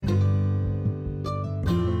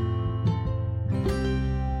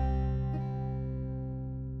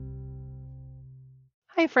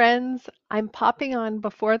Hi, friends. I'm popping on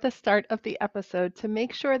before the start of the episode to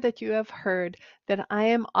make sure that you have heard that I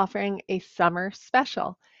am offering a summer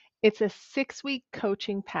special. It's a 6 week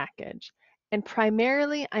coaching package. And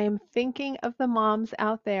primarily, I am thinking of the moms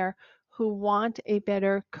out there who want a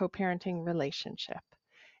better co parenting relationship.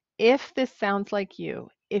 If this sounds like you,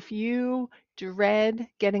 if you dread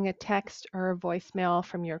getting a text or a voicemail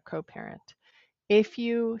from your co parent, if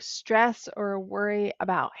you stress or worry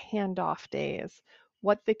about handoff days,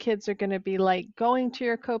 what the kids are going to be like going to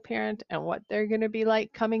your co parent and what they're going to be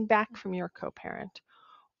like coming back from your co parent,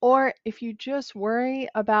 or if you just worry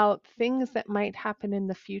about things that might happen in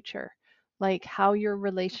the future, like how your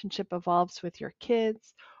relationship evolves with your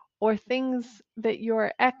kids, or things that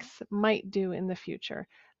your ex might do in the future,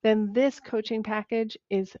 then this coaching package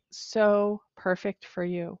is so perfect for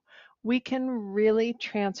you. We can really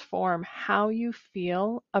transform how you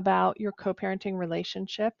feel about your co parenting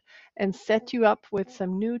relationship and set you up with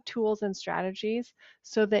some new tools and strategies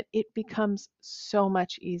so that it becomes so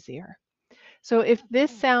much easier. So if this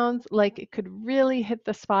sounds like it could really hit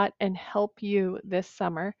the spot and help you this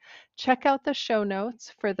summer, check out the show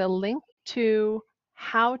notes for the link to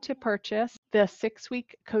how to purchase the 6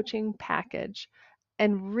 week coaching package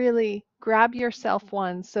and really grab yourself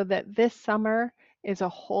one so that this summer is a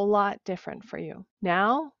whole lot different for you.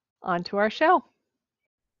 Now, on to our show.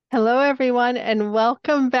 Hello, everyone, and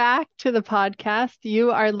welcome back to the podcast.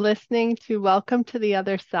 You are listening to Welcome to the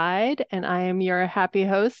Other Side, and I am your happy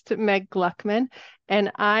host, Meg Gluckman,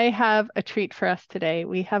 and I have a treat for us today.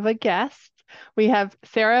 We have a guest. We have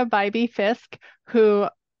Sara Bybee Fiske, who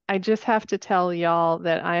I just have to tell y'all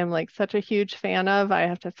that I am like such a huge fan of. I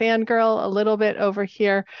have to fangirl a little bit over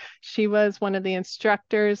here. She was one of the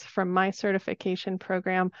instructors from my certification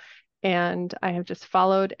program, and I have just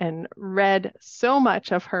followed and read so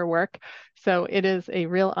much of her work. So it is a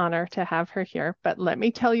real honor to have her here. But let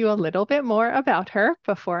me tell you a little bit more about her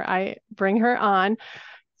before I bring her on.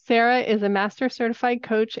 Sara is a master certified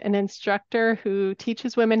coach and instructor who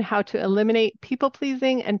teaches women how to eliminate people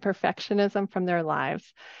pleasing and perfectionism from their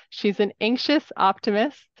lives. She's an anxious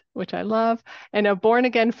optimist, which I love, and a born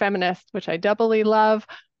again feminist, which I doubly love,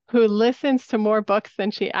 who listens to more books than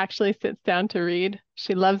she actually sits down to read.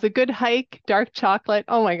 She loves a good hike, dark chocolate.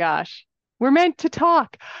 Oh my gosh. We're meant to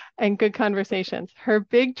talk and good conversations. Her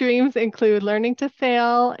big dreams include learning to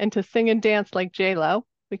sail and to sing and dance like J-Lo.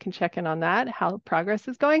 We can check in on that, how progress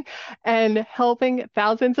is going, and helping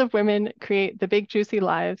thousands of women create the big, juicy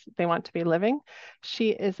lives they want to be living.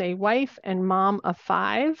 She is a wife and mom of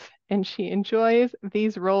 5, and she enjoys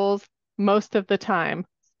these roles most of the time.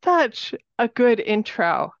 Such a good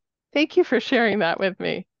intro. Thank you for sharing that with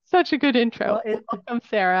me. Such a good intro. Well, Welcome,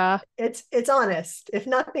 Sara. it's honest. If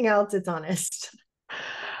nothing else, it's honest.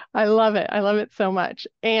 I love it. I love it so much.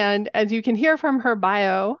 And as you can hear from her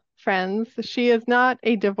bio, friends, she is not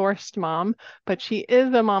a divorced mom, but she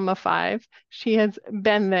is a mom of 5. She has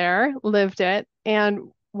been there, lived it.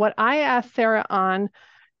 And what I asked Sara on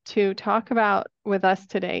to talk about with us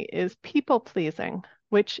today is people pleasing,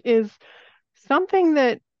 which is something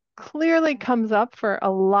that clearly comes up for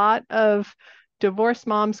a lot of divorced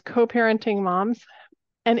moms, co-parenting moms,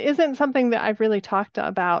 and isn't something that I've really talked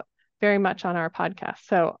about very much on our podcast.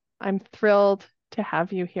 So I'm thrilled to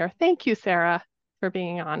have you here. Thank you, Sara, for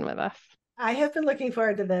being on with us. I have been looking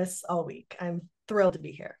forward to this all week. I'm thrilled to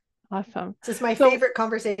be here. Awesome. This is my So, favorite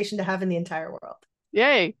conversation to have in the entire world.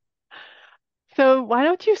 yay. So, why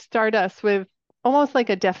don't you start us with almost like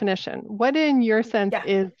a definition? What, in your sense, Yeah.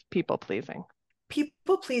 is people pleasing?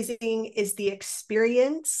 People pleasing is the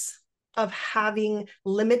experience of having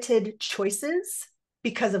limited choices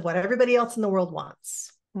because of what everybody else in the world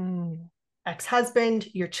wants. Ex-husband,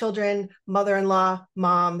 your children, mother-in-law,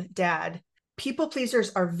 mom, dad. People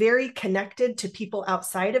pleasers are very connected to people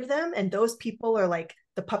outside of them, and those people are like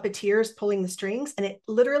the puppeteers pulling the strings, and it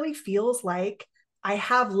literally feels like I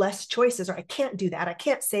have less choices, or I can't do that. I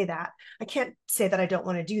can't say that. I can't say that I don't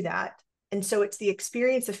want to do that. And so it's the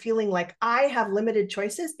experience of feeling like I have limited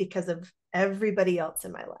choices because of everybody else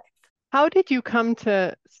in my life. How did you come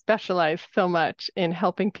to specialize so much in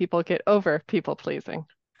helping people get over people pleasing?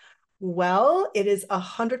 Well, it is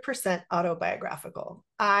 100% autobiographical.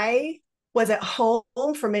 I was at home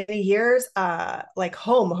for many years, like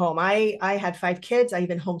home. I had 5 kids. I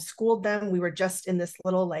even homeschooled them. We were just in this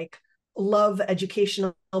little like love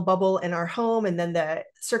educational bubble in our home. And then the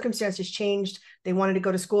circumstances changed. They wanted to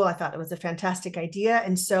go to school. I thought it was a fantastic idea.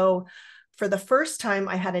 And so for the first time,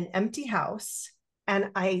 I had an empty house,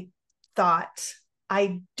 and I thought,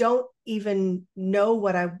 I don't even know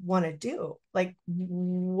what I want to do. Like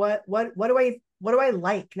what do I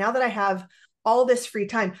like now that I have all this free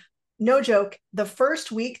time? no joke, the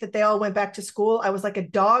first week that they all went back to school, I was like a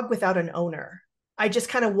dog without an owner. I just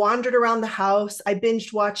kind of wandered around the house. I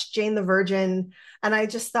binged watched Jane the Virgin, and I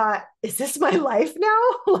just thought, is this my life now?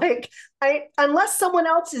 Like, I unless someone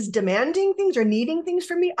else is demanding things or needing things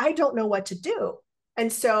from me, I don't know what to do.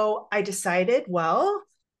 And so I decided, well,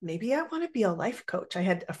 maybe I want to be a life coach. I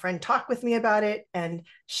had a friend talk with me about it, and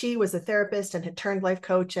she was a therapist and had turned life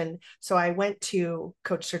coach. And so I went to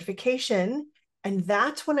coach certification. And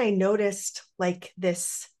that's when I noticed like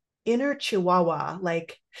this inner chihuahua,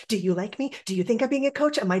 like, do you like me? Do you think I'm being a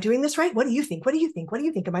coach? Am I doing this right? What do you think? What do you think? What do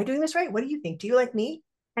you think? Am I doing this right? What do you think? Do you like me?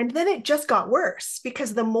 And then it just got worse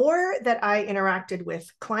because the more that I interacted with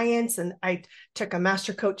clients and I took a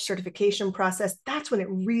master coach certification process, that's when it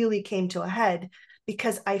really came to a head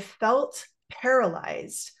because I felt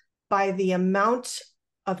paralyzed by the amount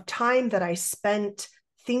of time that I spent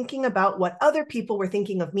thinking about what other people were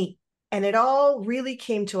thinking of me. And it all really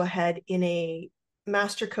came to a head in a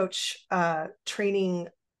master coach training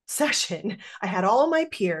session. I had all my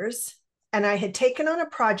peers and I had taken on a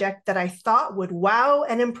project that I thought would wow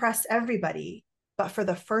and impress everybody. But for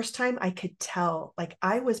the first time, I could tell like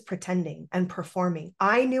I was pretending and performing.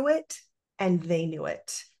 I knew it and they knew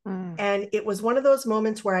it. And it was one of those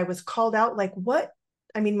moments where I was called out like, what?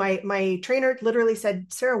 I mean, my trainer literally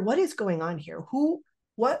said, Sarah, what is going on here?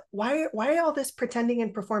 Why all this pretending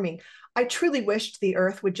and performing? I truly wished the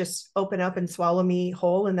earth would just open up and swallow me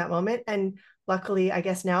whole in that moment. And luckily, I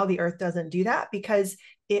guess now the earth doesn't do that because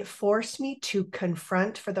it forced me to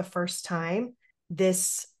confront for the first time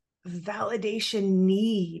this validation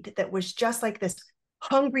need that was just like this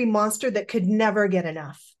hungry monster that could never get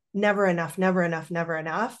enough, never enough, never enough, never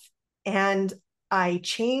enough. And I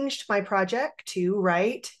changed my project to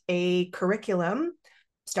write a curriculum,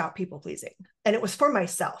 stop people pleasing. And it was for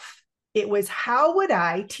myself. It was how would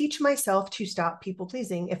I teach myself to stop people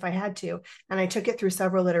pleasing if I had to? And I took it through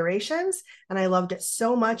several iterations and I loved it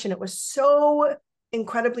so much. And it was so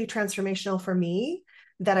incredibly transformational for me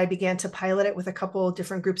that I began to pilot it with a couple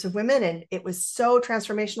different groups of women. And it was so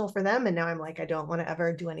transformational for them. And now I'm like, I don't want to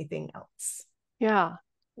ever do anything else. Yeah.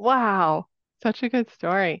 Wow. Such a good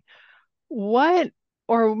story. What,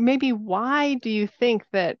 or maybe why do you think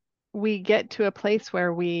that we get to a place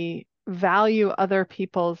where we value other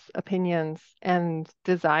people's opinions and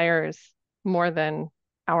desires more than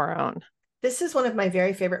our own? This is one of my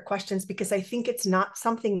very favorite questions because I think it's not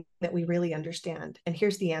something that we really understand. And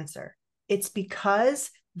here's the answer. It's because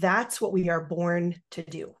that's what we are born to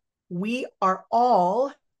do. We are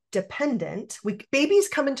all dependent. Babies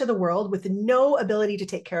come into the world with no ability to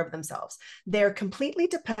take care of themselves. They're completely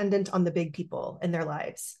dependent on the big people in their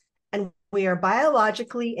lives. And we are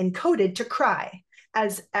biologically encoded to cry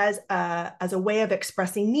as a way of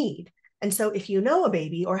expressing need. And so if you know a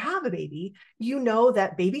baby or have a baby, you know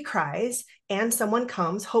that baby cries and someone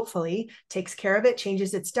comes, hopefully, takes care of it,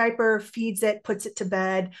 changes its diaper, feeds it, puts it to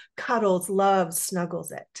bed, cuddles, loves,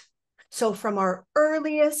 snuggles it. So from our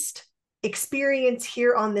earliest experience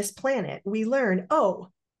here on this planet, we learn, oh,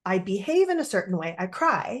 I behave in a certain way, I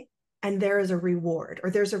cry, and there is a reward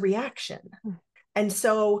or there's a reaction. And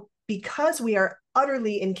so because we are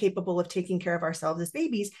utterly incapable of taking care of ourselves as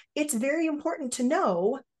babies, it's very important to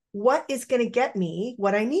know what is going to get me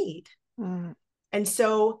what I need. And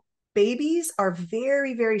so babies are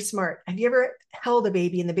very, very smart. Have you ever held a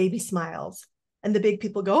baby and the baby smiles and the big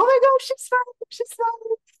people go, oh my gosh, she's smiling, she's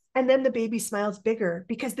smiling. And then the baby smiles bigger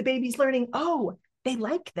because the baby's learning, oh, they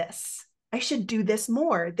like this. I should do this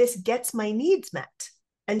more. This gets my needs met.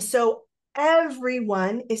 And so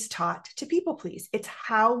everyone is taught to people please. It's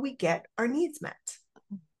how we get our needs met.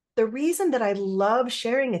 The reason that I love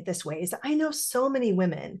sharing it this way is that I know so many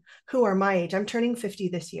women who are my age. I'm turning 50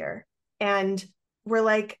 this year. And we're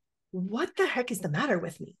like, what the heck is the matter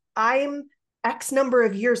with me? I'm X number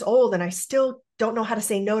of years old and I still don't know how to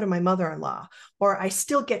say no to my mother-in-law, or I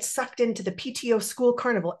still get sucked into the PTO school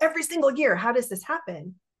carnival every single year. How does this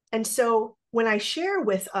happen? And so when I share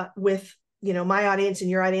with my audience and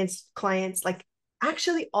your audience clients, like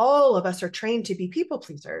actually all of us are trained to be people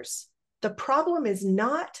pleasers. The problem is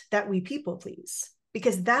not that we people please,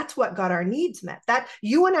 because that's what got our needs met. That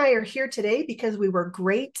you and I are here today because we were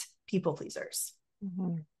great people pleasers.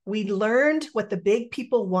 We learned what the big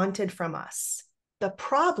people wanted from us. The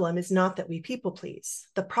problem is not that we people please.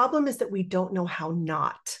 The problem is that we don't know how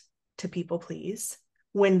not to people please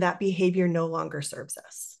when that behavior no longer serves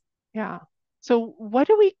us. Yeah. So what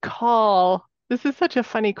do we call, this is such a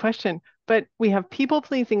funny question, but we have people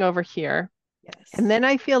pleasing over here. Yes. And then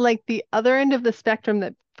I feel like the other end of the spectrum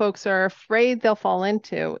that folks are afraid they'll fall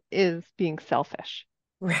into is being selfish.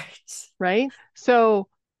 Right. Right? So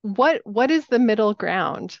what is the middle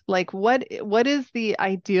ground? Like what is the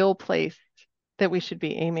ideal place that we should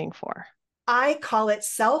be aiming for? I call it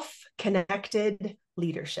self-connected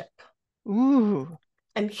leadership. Ooh.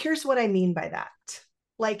 And here's what I mean by that.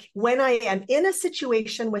 Like when I am in a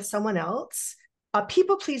situation with someone else, a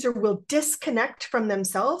people pleaser will disconnect from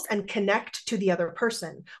themselves and connect to the other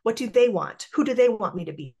person. What do they want? Who do they want me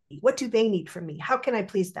to be? What do they need from me? How can I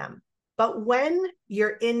please them? But when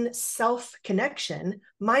you're in self connection,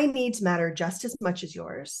 my needs matter just as much as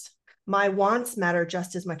yours. My wants matter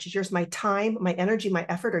just as much as yours. My time, my energy, my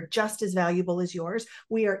effort are just as valuable as yours.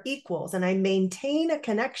 We are equals. And I maintain a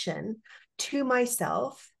connection to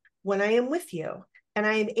myself when I am with you. And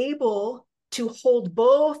I am able to hold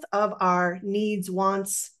both of our needs,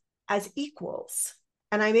 wants as equals.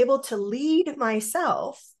 And I'm able to lead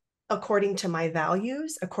myself according to my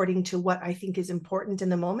values, according to what I think is important in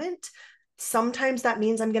the moment. Sometimes that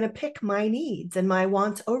means I'm going to pick my needs and my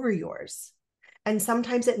wants over yours. And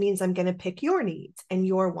sometimes it means I'm going to pick your needs and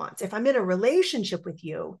your wants. If I'm in a relationship with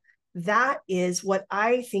you, that is what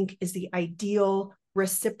I think is the ideal,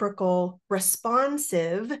 reciprocal,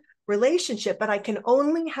 responsive relationship. But I can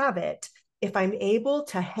only have it if I'm able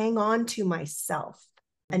to hang on to myself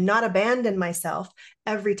and not abandon myself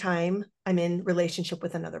every time I'm in relationship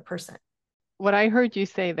with another person. What I heard you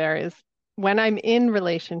say there is when I'm in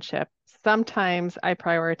relationship, sometimes I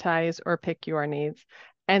prioritize or pick your needs,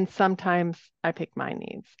 and sometimes I pick my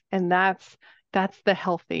needs. And that's the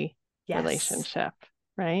healthy Yes. relationship,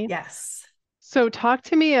 right? Yes. So talk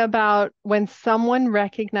to me about when someone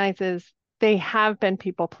recognizes they have been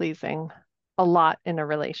people pleasing a lot in a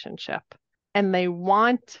relationship and they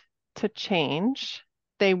want to change.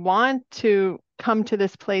 They want to come to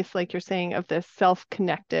this place, like you're saying, of this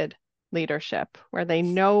self-connected leadership where they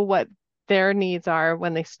know what their needs are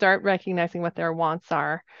when they start recognizing what their wants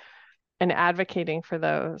are and advocating for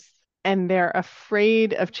those. And they're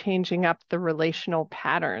afraid of changing up the relational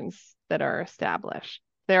patterns that are established.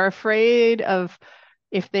 They're afraid of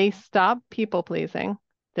if they stop people pleasing,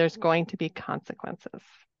 there's going to be consequences.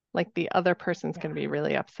 Like the other person's Yeah. going to be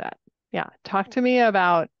really upset. Yeah. Talk to me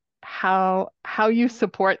about how you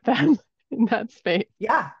support them in that space.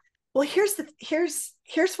 Yeah. Well, here's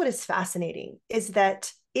what is fascinating is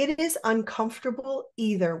that it is uncomfortable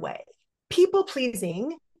either way. People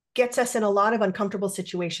pleasing gets us in a lot of uncomfortable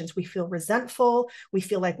situations. We feel resentful. We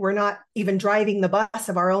feel like we're not even driving the bus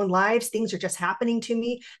of our own lives. Things are just happening to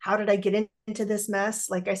me. How did I get into this mess?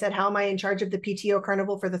 Like I said, how am I in charge of the PTO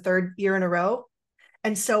carnival for the third year in a row?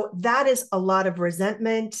 And so that is a lot of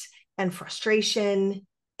resentment and frustration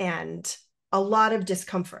and a lot of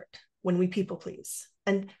discomfort when we people please.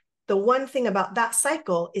 And the one thing about that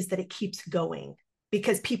cycle is that it keeps going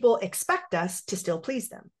because people expect us to still please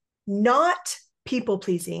them. Not people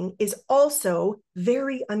pleasing is also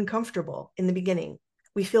very uncomfortable in the beginning.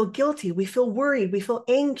 We feel guilty, we feel worried, we feel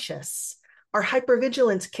anxious. Our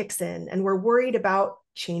hypervigilance kicks in and we're worried about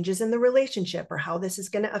changes in the relationship or how this is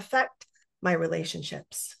going to affect my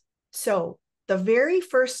relationships. So the very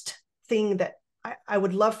first thing that I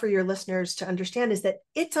would love for your listeners to understand is that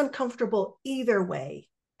it's uncomfortable either way.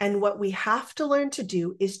 And what we have to learn to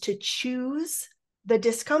do is to choose the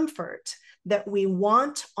discomfort that we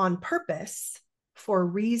want on purpose for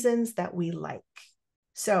reasons that we like.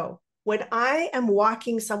 So when I am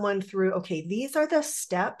walking someone through, okay, these are the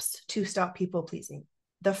steps to stop people pleasing.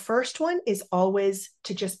 The first one is always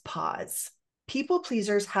to just pause. People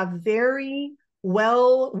pleasers have very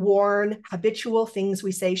well-worn habitual things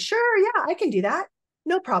we say, sure, yeah, I can do that.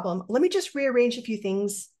 No problem. Let me just rearrange a few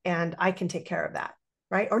things and I can take care of that.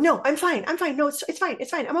 Right? Or no, I'm fine. I'm fine. No, it's fine.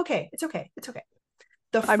 It's fine. I'm okay. It's okay. It's okay.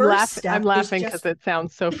 The first I'm step is laughing because just, it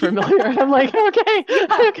sounds so familiar. I'm like, okay,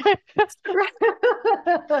 yeah. okay.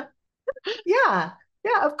 Yeah.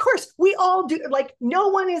 Yeah, of course. We all do. Like, no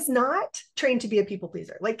one is not trained to be a people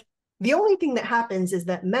pleaser. Like, the only thing that happens is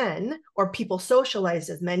that men or people socialized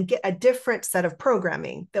as men get a different set of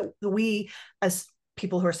programming that we, as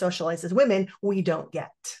people who are socialized as women, we don't get.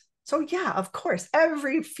 So, yeah, of course,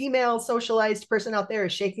 every female socialized person out there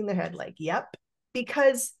is shaking their head like, yep,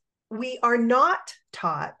 because we are not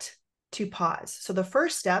taught to pause. So, the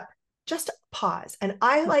first step, just pause. And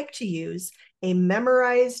I like to use a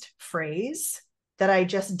memorized phrase that I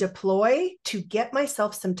just deploy to get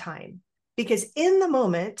myself some time. Because in the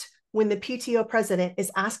moment when the PTO president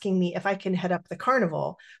is asking me if I can head up the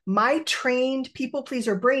carnival, my trained people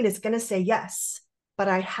pleaser brain is going to say yes. But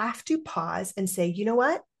I have to pause and say, you know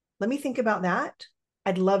what? Let me think about that.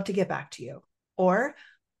 I'd love to get back to you. Or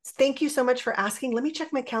thank you so much for asking. Let me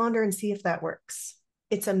check my calendar and see if that works.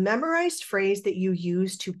 It's a memorized phrase that you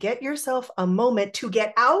use to get yourself a moment to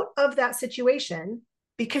get out of that situation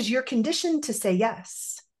because you're conditioned to say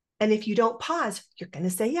yes. And if you don't pause, you're going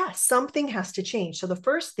to say yes. Something has to change. So the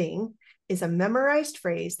first thing is a memorized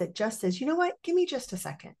phrase that just says, you know what, give me just a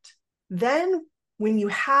second. Then when you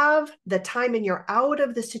have the time and you're out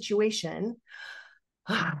of the situation,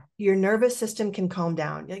 your nervous system can calm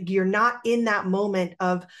down. You're not in that moment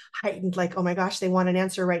of heightened, like, oh my gosh, they want an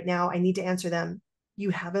answer right now. I need to answer them.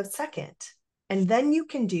 You have a second. And then you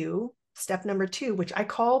can do step number 2, which I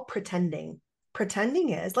call pretending. Pretending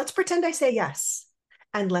is, let's pretend I say yes.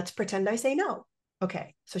 And let's pretend I say no.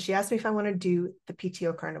 Okay. So she asked me if I want to do the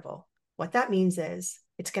PTO carnival. What that means is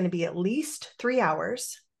it's going to be at least 3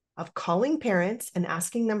 hours of calling parents and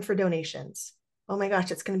asking them for donations. Oh my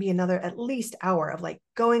gosh, it's going to be another at least hour of like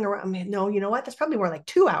going around. I mean, no, you know what? That's probably more like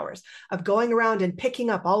 2 hours of going around and picking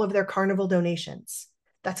up all of their carnival donations.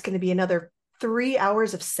 That's going to be another 3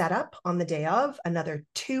 hours of setup on the day of, another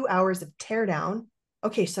 2 hours of teardown.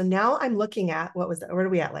 Okay, so now I'm looking at, what was that? Where are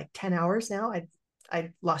we at? Like 10 hours now?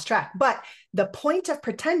 I lost track. But the point of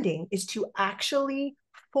pretending is to actually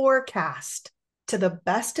forecast to the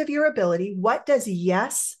best of your ability, what does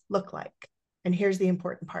yes look like? And here's the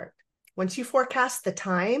important part. Once you forecast the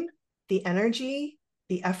time, the energy,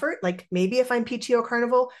 the effort, like maybe if I'm PTO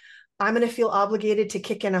Carnival, I'm going to feel obligated to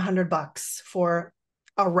kick in $100 for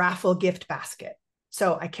a raffle gift basket.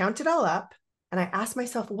 So I count it all up and I ask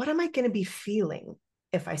myself, what am I going to be feeling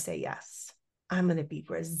if I say yes? I'm going to be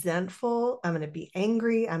resentful. I'm going to be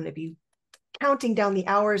angry. I'm going to be counting down the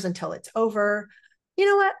hours until it's over. You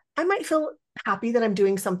know what? I might feel happy that I'm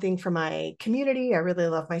doing something for my community. I really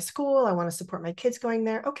love my school. I want to support my kids going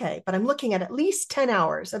there. Okay. But I'm looking at least 10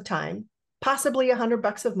 hours of time, possibly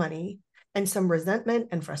 $100 of money, and some resentment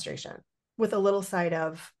and frustration with a little side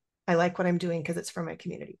of, I like what I'm doing because it's for my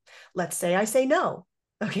community. Let's say I say no.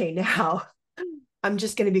 Okay. Now I'm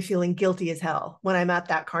just going to be feeling guilty as hell when I'm at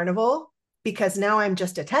that carnival because now I'm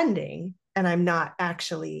just attending and I'm not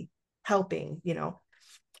actually helping, you know.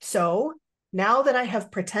 So now that I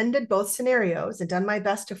have pretended both scenarios and done my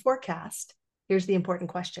best to forecast, here's the important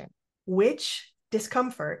question. Which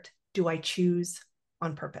discomfort do I choose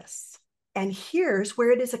on purpose? And here's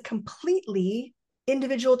where it is a completely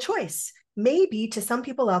individual choice. Maybe to some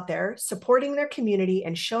people out there, supporting their community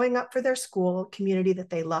and showing up for their school community that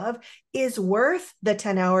they love is worth the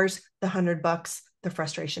 10 hours, the $100, the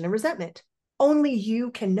frustration and resentment. Only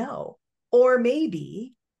you can know. Or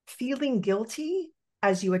maybe feeling guilty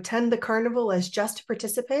as you attend the carnival as just a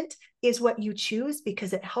participant is what you choose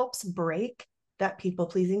because it helps break that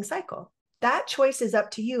people-pleasing cycle. That choice is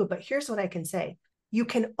up to you, but here's what I can say. You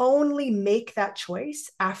can only make that choice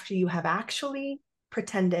after you have actually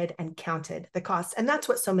pretended and counted the costs. And that's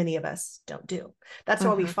what so many of us don't do. That's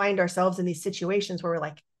why we find ourselves in these situations where we're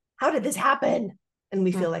like, how did this happen? And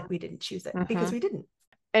we feel like we didn't choose it because we didn't.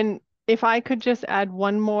 And if I could just add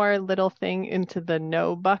one more little thing into the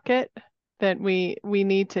no bucket that we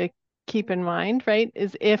need to keep in mind, right,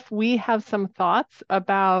 is if we have some thoughts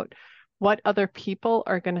about what other people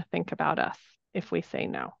are going to think about us if we say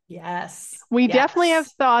no. Yes. We definitely have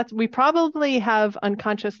thoughts. We probably have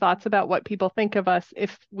unconscious thoughts about what people think of us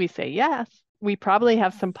if we say yes. We probably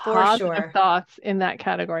have some positive thoughts in that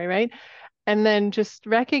category, right? And then just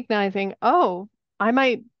recognizing, oh, I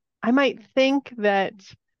might think that,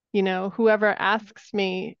 you know, whoever asks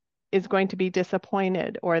me is going to be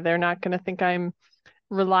disappointed, or they're not going to think I'm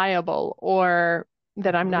reliable, or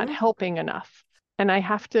that I'm not helping enough. And I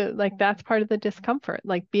have to, like, that's part of the discomfort,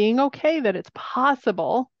 like being okay that it's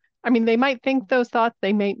possible. I mean, they might think those thoughts,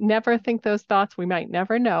 they may never think those thoughts. We might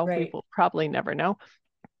never know. We will probably never know.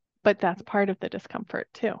 But that's part of the discomfort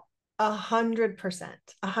too. 100%,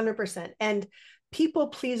 100%. And people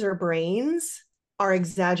pleaser brains are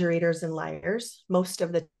exaggerators and liars most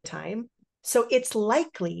of the time. So it's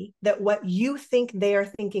likely that what you think they are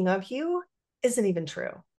thinking of you isn't even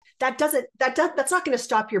true. That's not going to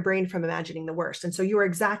stop your brain from imagining the worst. And so you are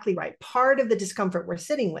exactly right. Part of the discomfort we're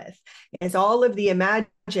sitting with is all of the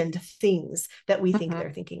imagined things that we think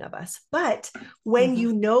they're thinking of us. But when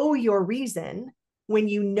you know your reason, when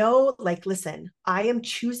you know, like, listen, I am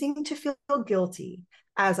choosing to feel guilty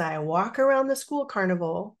as I walk around the school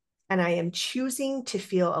carnival, and I am choosing to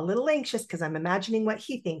feel a little anxious because I'm imagining what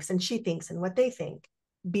he thinks and she thinks and what they think,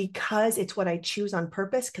 because it's what I choose on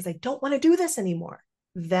purpose because I don't want to do this anymore.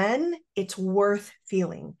 Then it's worth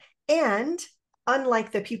feeling. And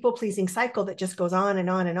unlike the people-pleasing cycle that just goes on and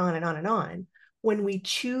on and on and on and on, when we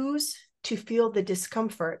choose to feel the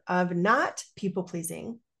discomfort of not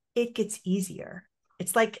people-pleasing, it gets easier.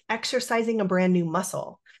 It's like exercising a brand new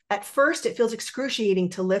muscle. At first, it feels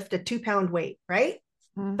excruciating to lift a 2-pound weight, right?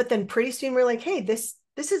 But then pretty soon we're like, hey, this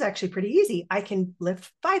is actually pretty easy. I can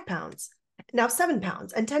lift 5 pounds now 7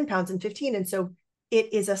 pounds and 10 pounds and 15. And so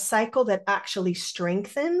it is a cycle that actually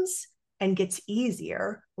strengthens and gets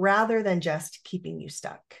easier rather than just keeping you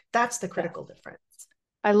stuck. That's the Yes. critical difference.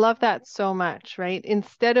 I love that so much, right?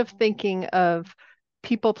 Instead of thinking of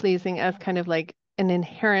people pleasing as kind of like an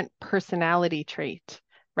inherent personality trait,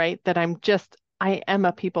 right? That I am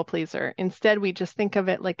a people pleaser. Instead, we just think of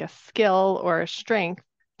it like a skill or a strength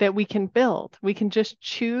that we can build. We can just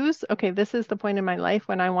choose, okay, this is the point in my life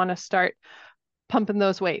when I want to start pumping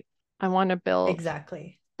those weights. I want to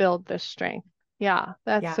Exactly. build this strength. Yeah,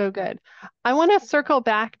 that's Yeah. so good. I want to circle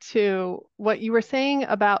back to what you were saying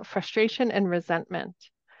about frustration and resentment,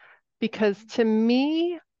 because to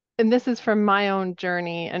me, and this is from my own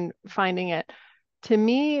journey and finding it, to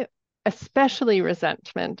me, especially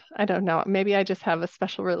resentment, I don't know, maybe I just have a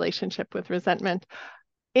special relationship with resentment.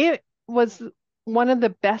 It was one of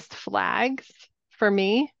the best flags for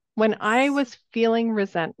me when I Yes. was feeling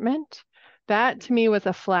resentment. That to me was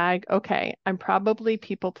a flag. Okay, I'm probably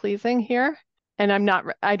people pleasing here, and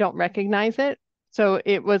I don't recognize it. So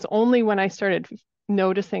it was only when I started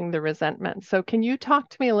noticing the resentment. So can you talk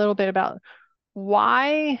to me a little bit about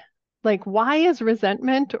why, why is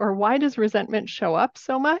resentment, or why does resentment show up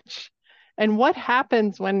so much? And what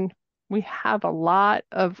happens when we have a lot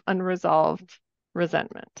of unresolved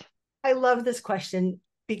resentment? I love this question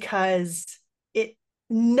because it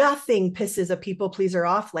nothing pisses a people pleaser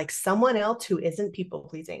off like someone else who isn't people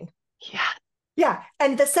pleasing. Yeah. Yeah.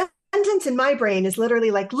 And the sentence in my brain is literally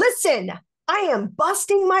like, listen, I am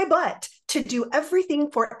busting my butt to do everything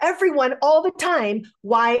for everyone all the time.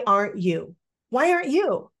 Why aren't you? Why aren't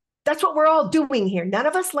you? That's what we're all doing here. None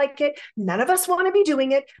of us like it. None of us want to be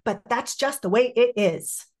doing it, but that's just the way it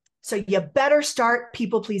is. So you better start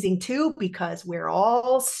people pleasing too, because we're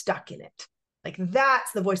all stuck in it. Like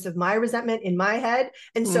that's the voice of my resentment in my head.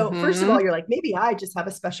 And so, first of Mm-hmm. all, you're like, maybe I just have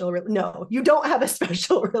a special. No, you don't have a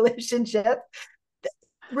special relationship.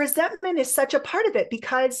 Resentment is such a part of it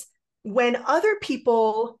because when other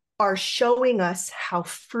people are showing us how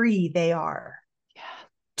free they are Yeah.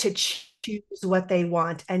 to choose what they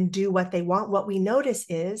want and do what they want, what we notice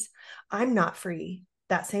is I'm not free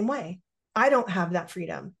that same way. I don't have that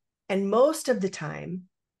freedom. And most of the time,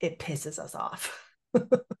 it pisses us off.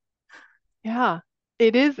 Yeah.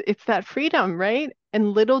 It's that freedom, right?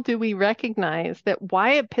 And little do we recognize that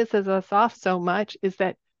why it pisses us off so much is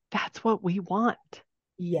that that's what we want.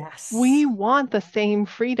 We Yes. want the same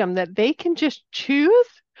freedom that they can just choose.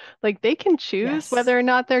 Like they can choose Yes. whether or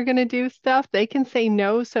not they're going to do stuff. They can say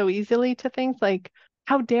no so easily to things. Like,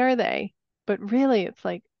 how dare they? But really, it's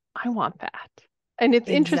like, I want that. And it's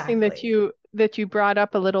interesting Exactly. that you brought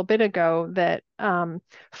up a little bit ago that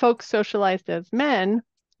folks socialized as men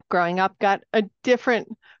growing up got a different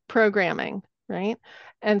programming, right?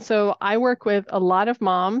 And so I work with a lot of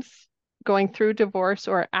moms going through divorce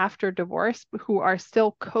or after divorce who are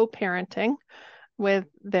still co-parenting with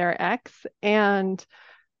their ex. And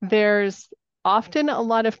there's often a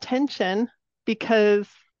lot of tension because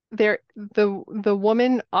the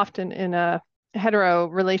woman, often in a hetero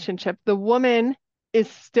relationship, the woman is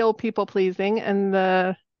still people pleasing and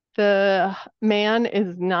the man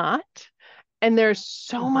is not. And there's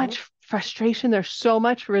so Mhm. much frustration, there's so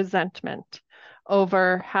much resentment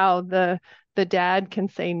over how the dad can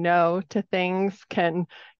say no to things, can,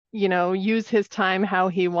 use his time how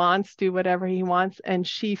he wants, do whatever he wants, and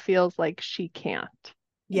she feels like she can't.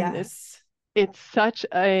 And Yes. it's such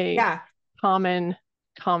a Yeah. common,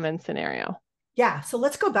 common scenario. Yeah. So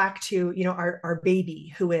let's go back to, our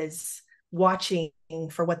baby who is watching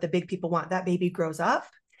for what the big people want. That baby grows up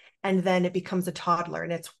and then it becomes a toddler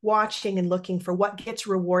and it's watching and looking for what gets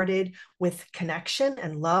rewarded with connection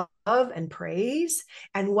and love and praise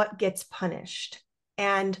and what gets punished.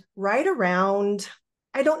 And right around,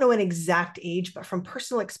 I don't know an exact age, but from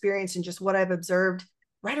personal experience and just what I've observed,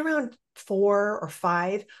 right around 4 or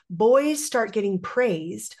 5, boys start getting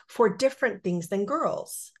praised for different things than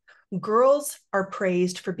girls. Girls are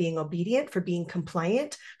praised for being obedient, for being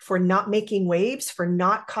compliant, for not making waves, for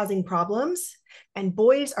not causing problems. And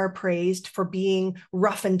boys are praised for being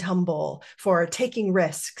rough and tumble, for taking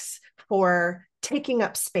risks, for taking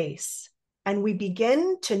up space. And we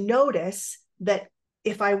begin to notice that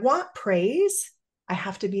if I want praise, I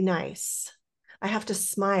have to be nice. I have to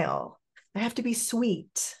smile. I have to be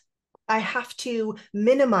sweet. I have to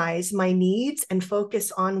minimize my needs and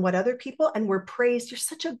focus on what other people, and we're praised. You're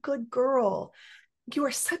such a good girl. You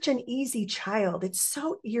are such an easy child.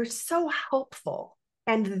 You're so helpful.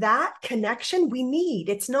 And that connection we need,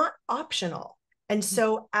 it's not optional. And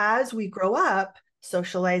so as we grow up,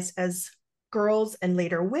 socialize as girls and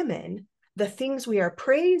later women, the things we are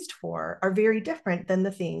praised for are very different than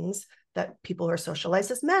the things that people who are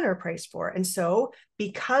socialized as men are praised for. And so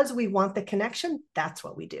because we want the connection, that's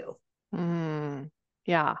what we do.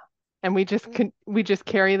 Yeah. And we just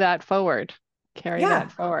carry that forward. Carry Yeah.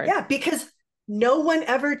 that forward. Yeah. Because no one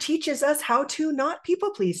ever teaches us how to not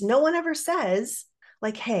people please. No one ever says,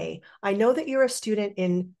 like, hey, I know that you're a student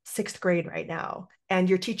in 6th grade right now, and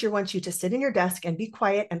your teacher wants you to sit in your desk and be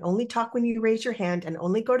quiet and only talk when you raise your hand and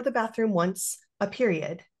only go to the bathroom once a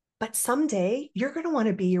period. But someday you're going to want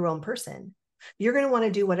to be your own person. You're going to want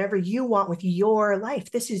to do whatever you want with your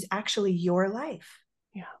life. This is actually your life.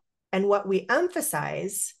 Yeah. And what we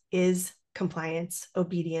emphasize is compliance,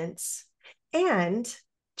 obedience, and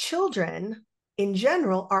children in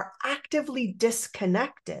general are actively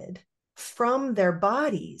disconnected from their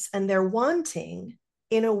bodies and their wanting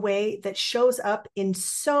in a way that shows up in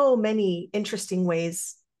so many interesting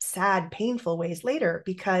ways, sad, painful ways later.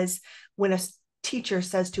 Because when a teacher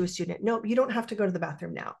says to a student, no, you don't have to go to the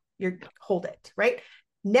bathroom now, you're hold it, right?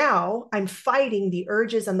 Now I'm fighting the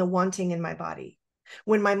urges and the wanting in my body.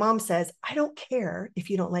 When my mom says, I don't care if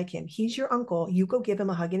you don't like him, he's your uncle, you go give him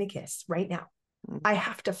a hug and a kiss right now. I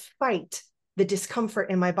have to fight the discomfort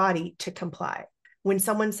in my body to comply. When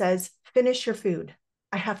someone says, finish your food,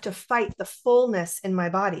 I have to fight the fullness in my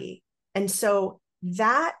body. And so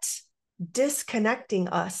that disconnecting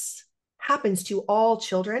us happens to all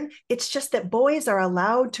children. It's just that boys are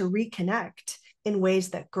allowed to reconnect in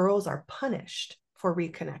ways that girls are punished for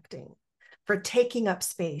reconnecting, for taking up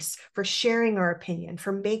space, for sharing our opinion,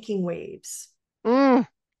 for making waves.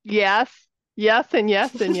 Yes, yes, and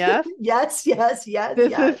yes, and yes. Yes, yes, yes,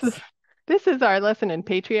 This is yes. this is our lesson in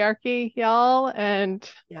patriarchy, y'all, and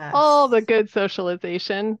all Yes. the good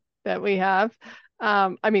socialization that we have.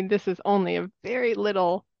 I mean, this is only a very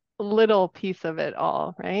little piece of it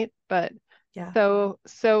all, right? But Yeah.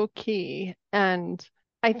 so key. And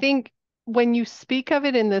I think when you speak of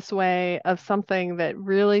it in this way of something that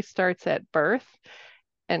really starts at birth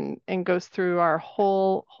and goes through our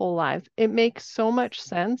whole lives, it makes so much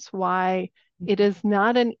sense why it is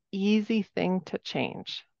not an easy thing to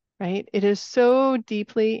change, right? It is so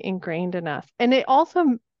deeply ingrained in us. And it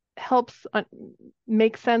also helps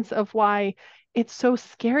make sense of why it's so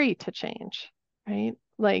scary to change, right?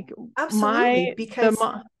 Like Absolutely. Because,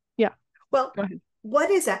 yeah, well, go ahead.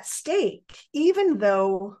 what is at stake? Even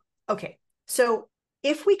though, okay, so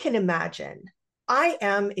if we can imagine, I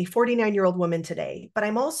am a 49-year-old woman today, but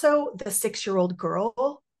I'm also the 6-year-old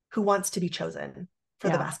girl who wants to be chosen for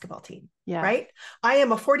the Yeah, basketball team, yes, right? I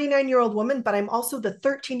am a 49-year-old woman, but I'm also the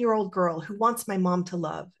 13-year-old girl who wants my mom to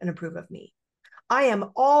love and approve of me. I am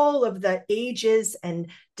all of the ages and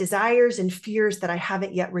desires and fears that I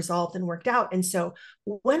haven't yet resolved and worked out. And so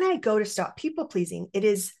when I go to stop people pleasing,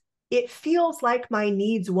 it feels like my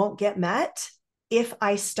needs won't get met if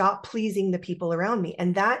I stop pleasing the people around me.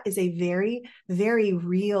 And that is a very, very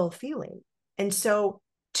real feeling. And so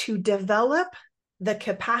to develop the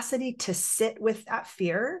capacity to sit with that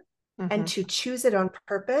fear and to choose it on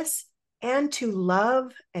purpose and to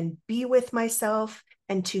love and be with myself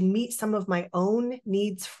and to meet some of my own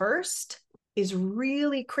needs first is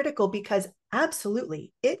really critical, because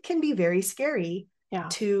absolutely it can be very scary yeah,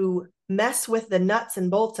 to mess with the nuts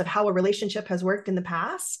and bolts of how a relationship has worked in the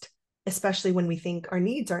past, especially when we think our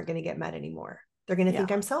needs aren't going to get met anymore. They're going to yeah.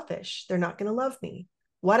 think I'm selfish. They're not going to love me.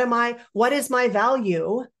 What is my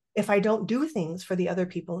value if I don't do things for the other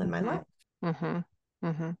people in my Mm-hmm. life? Mm-hmm.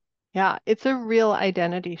 Mm-hmm. Yeah, it's a real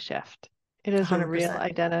identity shift. It is a real 100%.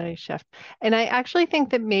 identity shift. And I actually think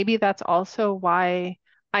that maybe that's also why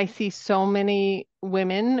I see so many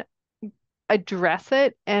women address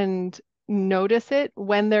it and notice it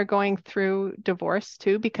when they're going through divorce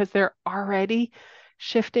too, because they're already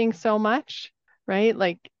shifting so much, right?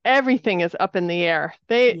 Like everything is up in the air.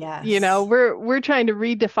 Yes. We're trying to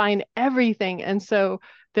redefine everything. And so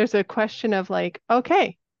there's a question of like,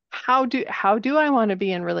 okay, how do I want to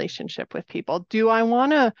be in relationship with people? Do I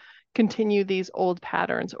want to continue these old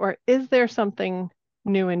patterns, or is there something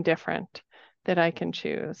new and different that I can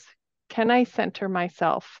choose? Can I center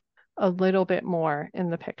myself a little bit more in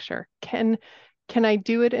the picture? Can I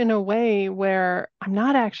do it in a way where I'm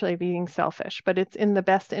not actually being selfish, but it's in the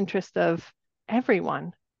best interest of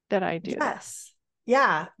everyone that I do this? Yes.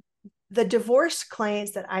 Yeah. The divorce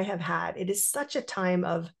clients that I have had, it is such a time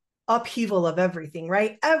of upheaval of everything,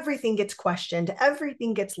 right? Everything gets questioned,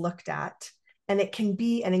 everything gets looked at, and it can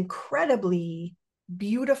be an incredibly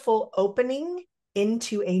beautiful opening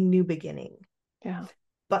into a new beginning. Yeah.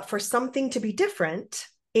 But for something to be different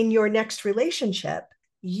in your next relationship,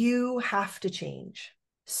 you have to change.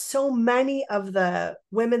 So many of the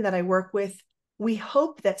women that I work with, we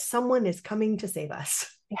hope that someone is coming to save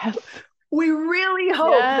us. Yes. We really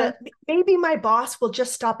hope Yes. that maybe my boss will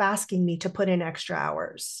just stop asking me to put in extra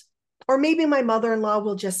hours. Or maybe my mother-in-law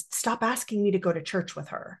will just stop asking me to go to church with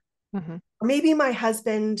her. Mm-hmm. Or maybe my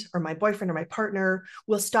husband or my boyfriend or my partner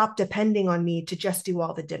will stop depending on me to just do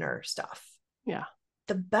all the dinner stuff. Yeah.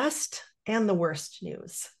 The best and the worst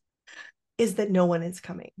news is that no one is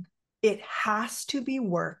coming. It has to be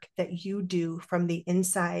work that you do from the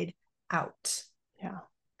inside out. Yeah.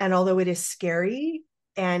 And although it is scary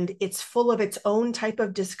and it's full of its own type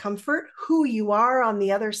of discomfort, who you are on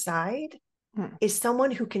the other side Mm-hmm. is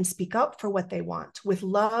someone who can speak up for what they want with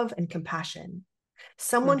love and compassion.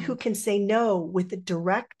 Someone Mm-hmm. who can say no with a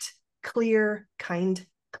direct, clear, kind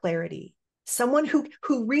clarity. Someone who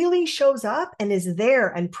really shows up and is there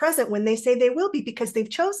and present when they say they will be because they've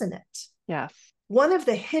chosen it. Yes. One of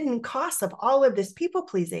the hidden costs of all of this people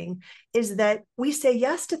pleasing is that we say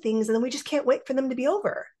yes to things and then we just can't wait for them to be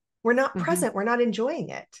over. We're not Mm-hmm. present, we're not enjoying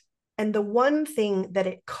it. And the one thing that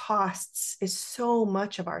it costs is so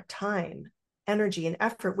much of our time, energy, and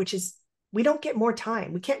effort, which is we don't get more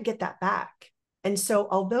time. We can't get that back. And so,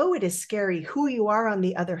 although it is scary, who you are on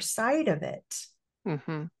the other side of it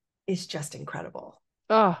Mm-hmm. is just incredible.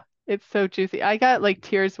 Oh, it's so juicy. I got like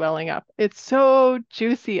tears welling up. It's so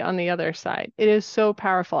juicy on the other side. It is so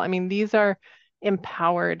powerful. I mean, these are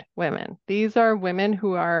empowered women. These are women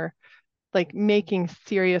who are like making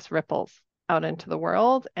serious ripples out into the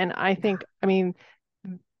world. And I Yeah. think, I mean,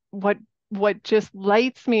 what what just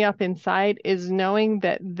lights me up inside is knowing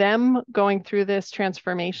that them going through this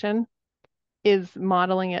transformation is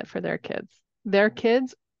modeling it for their kids. Their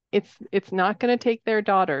kids, it's not going to take their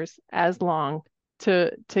daughters as long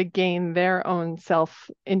to gain their own self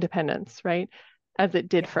independence, right? As it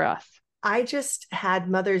did Yeah. for us. I just had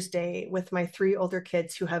Mother's Day with my three older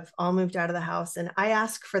kids who have all moved out of the house. And I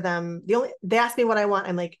ask for them, they ask me what I want.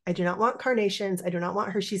 I'm like, I do not want carnations. I do not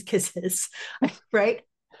want Hershey's Kisses. Right.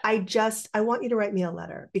 I want you to write me a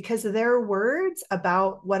letter because their words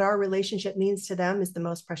about what our relationship means to them is the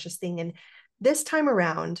most precious thing. And this time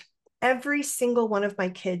around, every single one of my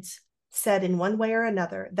kids said in one way or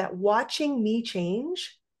another that watching me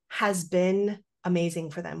change has been amazing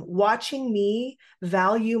for them. Watching me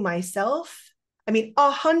value myself. I mean,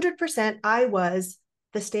 100% I was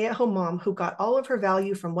the stay-at-home mom who got all of her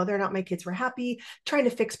value from whether or not my kids were happy, trying to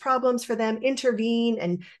fix problems for them, intervene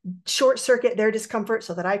and short circuit their discomfort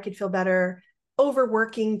so that I could feel better,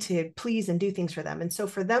 overworking to please and do things for them. And so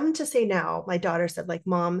for them to say now, my daughter said, like,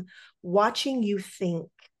 Mom, watching you think,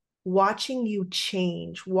 watching you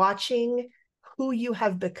change, watching who you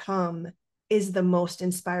have become is the most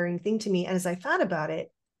inspiring thing to me. And as I thought about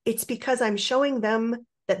it, it's because I'm showing them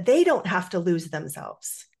that they don't have to lose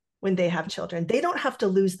themselves when they have children. They don't have to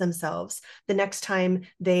lose themselves the next time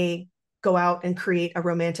they go out and create a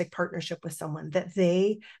romantic partnership with someone, that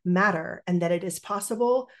they matter and that it is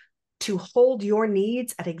possible to hold your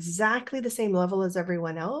needs at exactly the same level as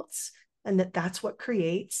everyone else. And that that's what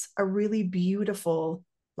creates a really beautiful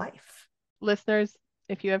life. Listeners,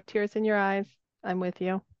 if you have tears in your eyes, I'm with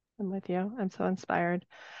you. I'm with you. I'm so inspired.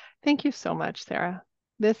 Thank you so much, Sara.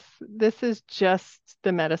 This is just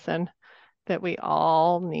the medicine that we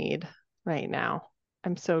all need right now.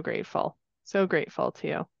 I'm so grateful. So grateful to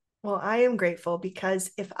you. Well, I am grateful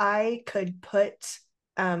because if I could put,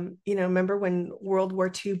 remember when World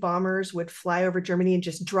War II bombers would fly over Germany and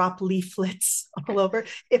just drop leaflets all over?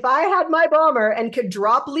 If I had my bomber and could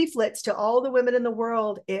drop leaflets to all the women in the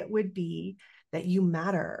world, it would be that you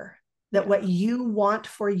matter, that Yeah. what you want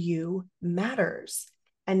for you matters,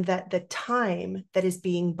 and that the time that is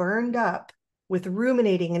being burned up with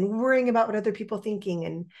ruminating and worrying about what other people are thinking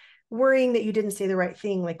and worrying that you didn't say the right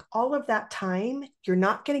thing, like all of that time, you're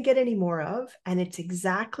not going to get any more of. And it's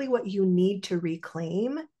exactly what you need to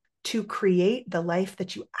reclaim to create the life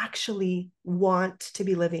that you actually want to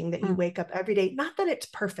be living, that you wake up every day. Not that it's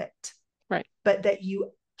perfect, Right. but that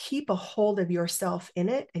you keep a hold of yourself in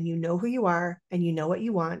it and you know who you are and you know what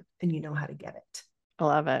you want and you know how to get it. I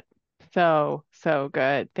love it. So, so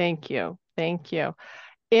good. Thank you. Thank you.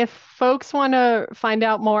 If folks want to find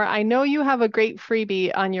out more, I know you have a great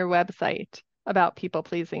freebie on your website about people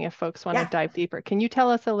pleasing if folks want to Yeah, dive deeper. Can you tell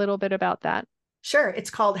us a little bit about that? sure. It's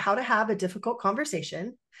called How to Have a Difficult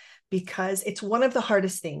Conversation because it's one of the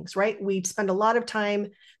hardest things, right? We spend a lot of time.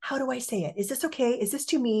 How do I say it? Is this okay? Is this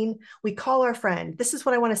too mean? We call our friend. This is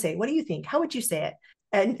what I want to say. What do you think? How would you say it?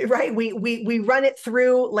 And right, we run it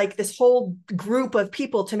through like this whole group of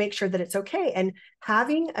people to make sure that it's okay. And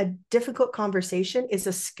having a difficult conversation is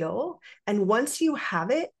a skill. And once you have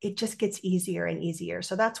it, it just gets easier and easier.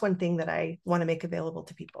 So that's one thing that I want to make available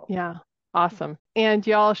to people. Yeah, awesome. And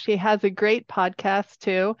y'all, she has a great podcast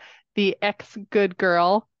too, the Ex Good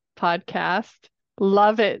Girl podcast.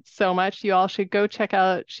 Love it so much. You all should go check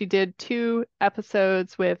out. She did 2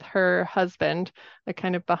 episodes with her husband, a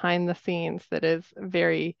kind of behind the scenes that is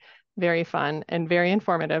very, very fun and very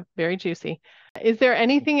informative, very juicy. Is there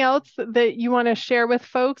anything else that you want to share with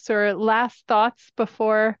folks or last thoughts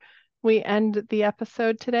before we end the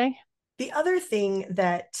episode today? The other thing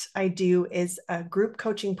that I do is a group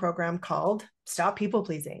coaching program called Stop People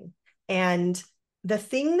Pleasing. And the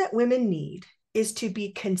thing that women need is to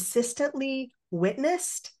be consistently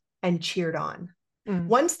witnessed and cheered on.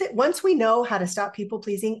 Once we know how to stop people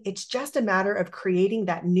pleasing, it's just a matter of creating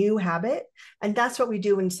that new habit. And that's what we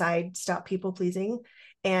do inside Stop People Pleasing.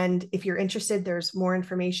 And if you're interested, there's more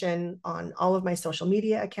information on all of my social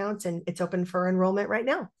media accounts, and it's open for enrollment right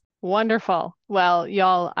now. Wonderful. Well,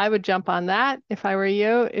 y'all, I would jump on that if I were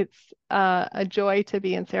you. It's a joy to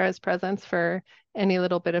be in Sara's presence for any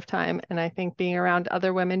little bit of time. And I think being around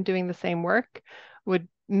other women doing the same work would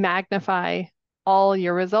magnify all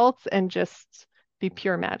your results and just be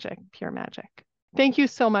pure magic, pure magic. Thank you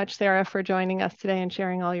so much, Sara, for joining us today and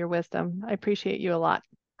sharing all your wisdom. I appreciate you a lot.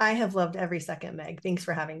 I have loved every second, Meg. Thanks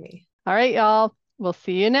for having me. All right, y'all. We'll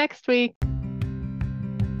see you next week.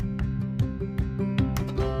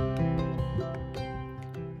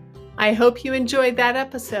 I hope you enjoyed that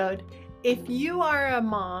episode. If you are a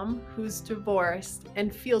mom who's divorced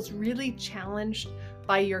and feels really challenged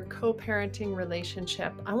by your co-parenting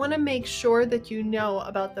relationship, I want to make sure that you know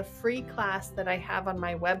about the free class that I have on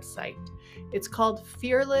my website. It's called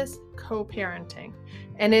Fearless Co-Parenting,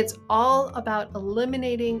 and it's all about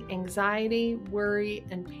eliminating anxiety, worry,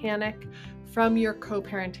 and panic from your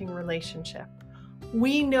co-parenting relationship.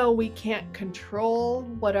 We know we can't control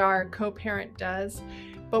what our co-parent does,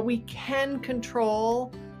 but we can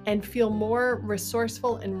control and feel more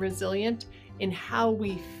resourceful and resilient in how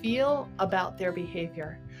we feel about their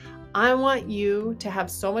behavior. I want you to have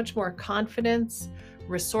so much more confidence,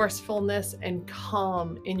 resourcefulness, and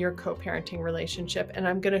calm in your co-parenting relationship, and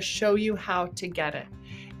I'm going to show you how to get it.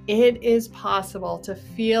 It is possible to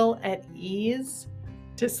feel at ease,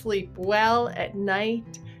 to sleep well at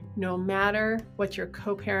night, no matter what your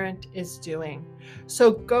co-parent is doing.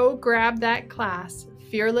 So go grab that class,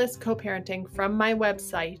 Fearless Co-Parenting, from my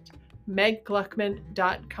website,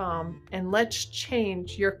 meggluckman.com, and let's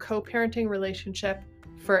change your co-parenting relationship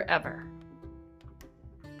forever.